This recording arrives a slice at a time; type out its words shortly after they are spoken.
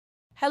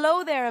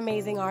Hello there,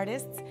 amazing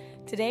artists!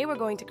 Today we're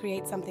going to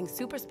create something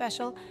super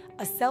special,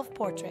 a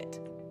self-portrait.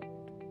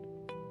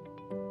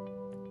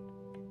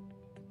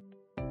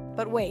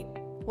 But wait,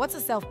 what's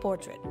a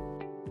self-portrait?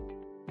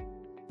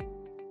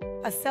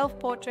 A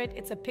self-portrait,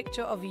 it's a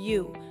picture of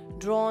you,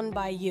 drawn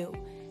by you.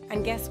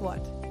 And guess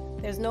what?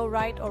 There's no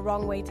right or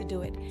wrong way to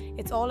do it.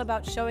 It's all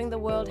about showing the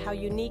world how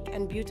unique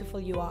and beautiful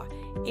you are,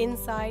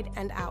 inside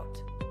and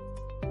out.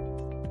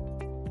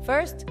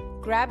 First,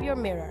 grab your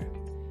mirror.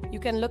 You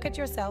can look at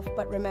yourself,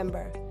 but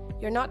remember,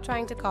 you're not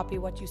trying to copy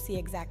what you see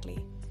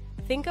exactly.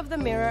 Think of the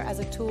mirror as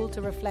a tool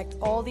to reflect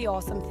all the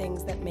awesome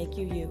things that make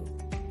you you.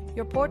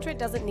 Your portrait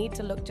doesn't need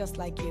to look just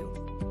like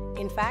you.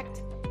 In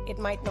fact, it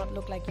might not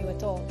look like you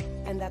at all,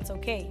 and that's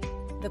okay.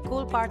 The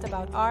cool part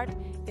about art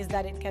is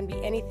that it can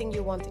be anything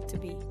you want it to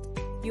be.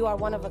 You are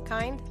one of a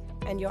kind,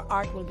 and your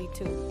art will be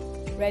too.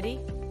 Ready?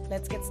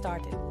 Let's get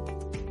started.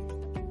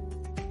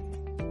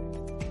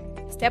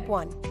 Step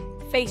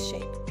 1. Face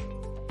shape.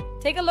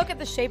 Take a look at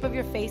the shape of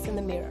your face in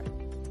the mirror.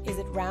 Is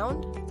it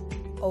round,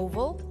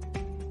 oval,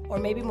 or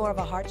maybe more of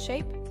a heart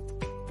shape?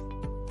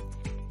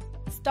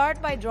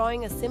 Start by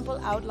drawing a simple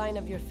outline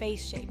of your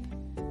face shape.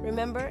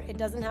 Remember, it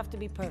doesn't have to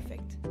be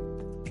perfect.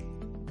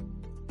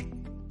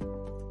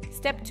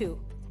 Step 2.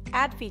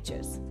 Add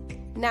features.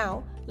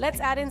 Now, let's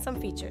add in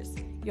some features.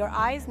 Your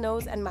eyes,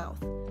 nose, and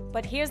mouth.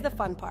 But here's the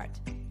fun part.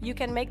 You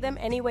can make them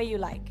any way you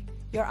like.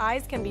 Your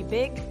eyes can be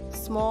big,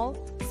 small,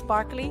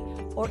 sparkly,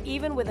 or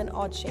even with an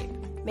odd shape.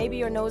 Maybe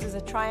your nose is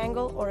a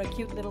triangle or a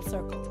cute little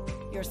circle.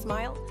 Your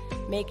smile,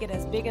 make it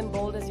as big and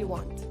bold as you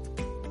want.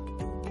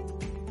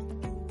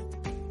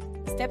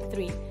 Step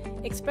 3.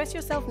 Express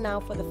yourself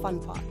now for the fun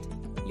part.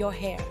 Your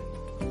hair.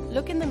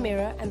 Look in the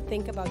mirror and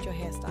think about your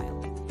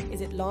hairstyle. Is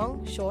it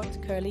long, short,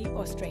 curly,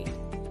 or straight?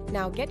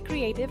 Now get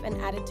creative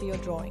and add it to your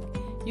drawing.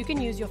 You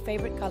can use your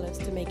favorite colors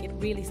to make it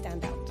really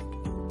stand out.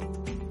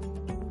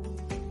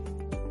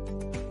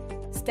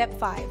 Step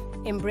 5.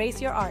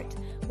 Embrace your art.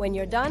 When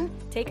you're done,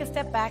 take a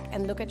step back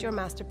and look at your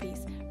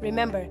masterpiece.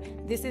 Remember,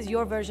 this is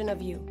your version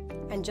of you.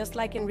 And just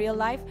like in real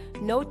life,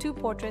 no two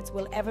portraits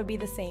will ever be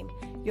the same.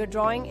 Your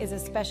drawing is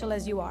as special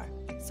as you are.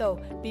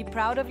 So, be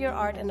proud of your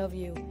art and of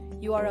you.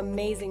 You are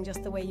amazing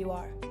just the way you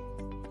are.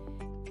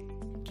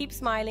 Keep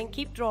smiling,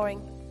 keep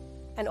drawing,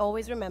 and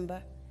always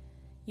remember,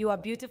 you are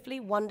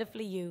beautifully,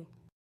 wonderfully you.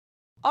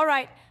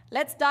 Alright,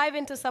 let's dive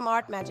into some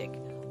art magic.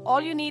 All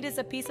you need is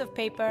a piece of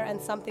paper and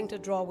something to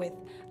draw with,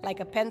 like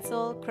a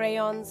pencil,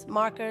 crayons,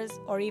 markers,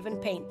 or even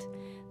paint.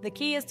 The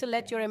key is to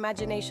let your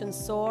imagination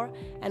soar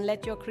and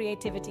let your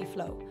creativity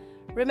flow.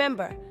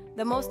 Remember,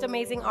 the most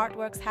amazing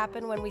artworks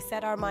happen when we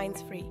set our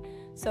minds free.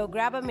 So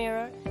grab a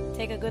mirror,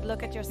 take a good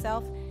look at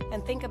yourself,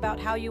 and think about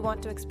how you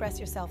want to express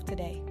yourself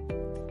today.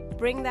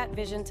 Bring that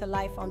vision to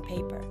life on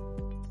paper.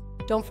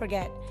 Don't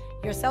forget,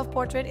 your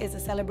self-portrait is a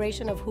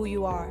celebration of who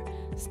you are.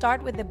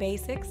 Start with the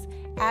basics,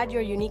 add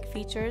your unique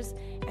features,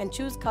 and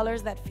choose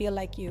colors that feel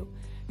like you.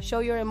 Show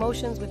your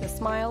emotions with a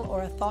smile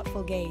or a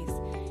thoughtful gaze.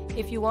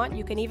 If you want,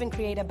 you can even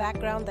create a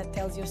background that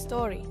tells your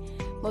story.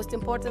 Most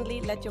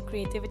importantly, let your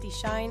creativity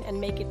shine and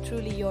make it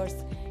truly yours.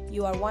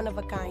 You are one of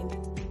a kind.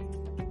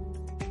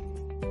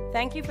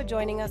 Thank you for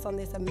joining us on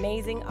this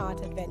amazing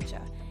art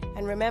adventure.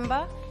 And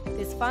remember,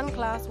 this fun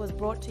class was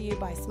brought to you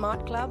by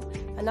Smart Club,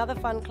 another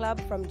fun club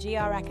from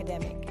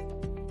GRacademic.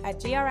 At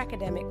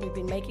GRacademic, we've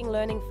been making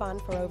learning fun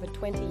for over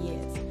 20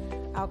 years.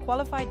 Our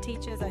qualified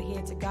teachers are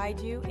here to guide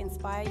you,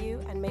 inspire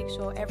you, and make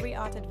sure every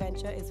art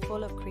adventure is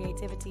full of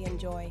creativity and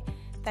joy.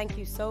 Thank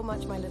you so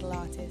much, my little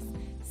artists.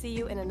 See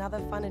you in another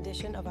fun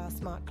edition of our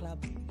Smart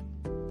Club.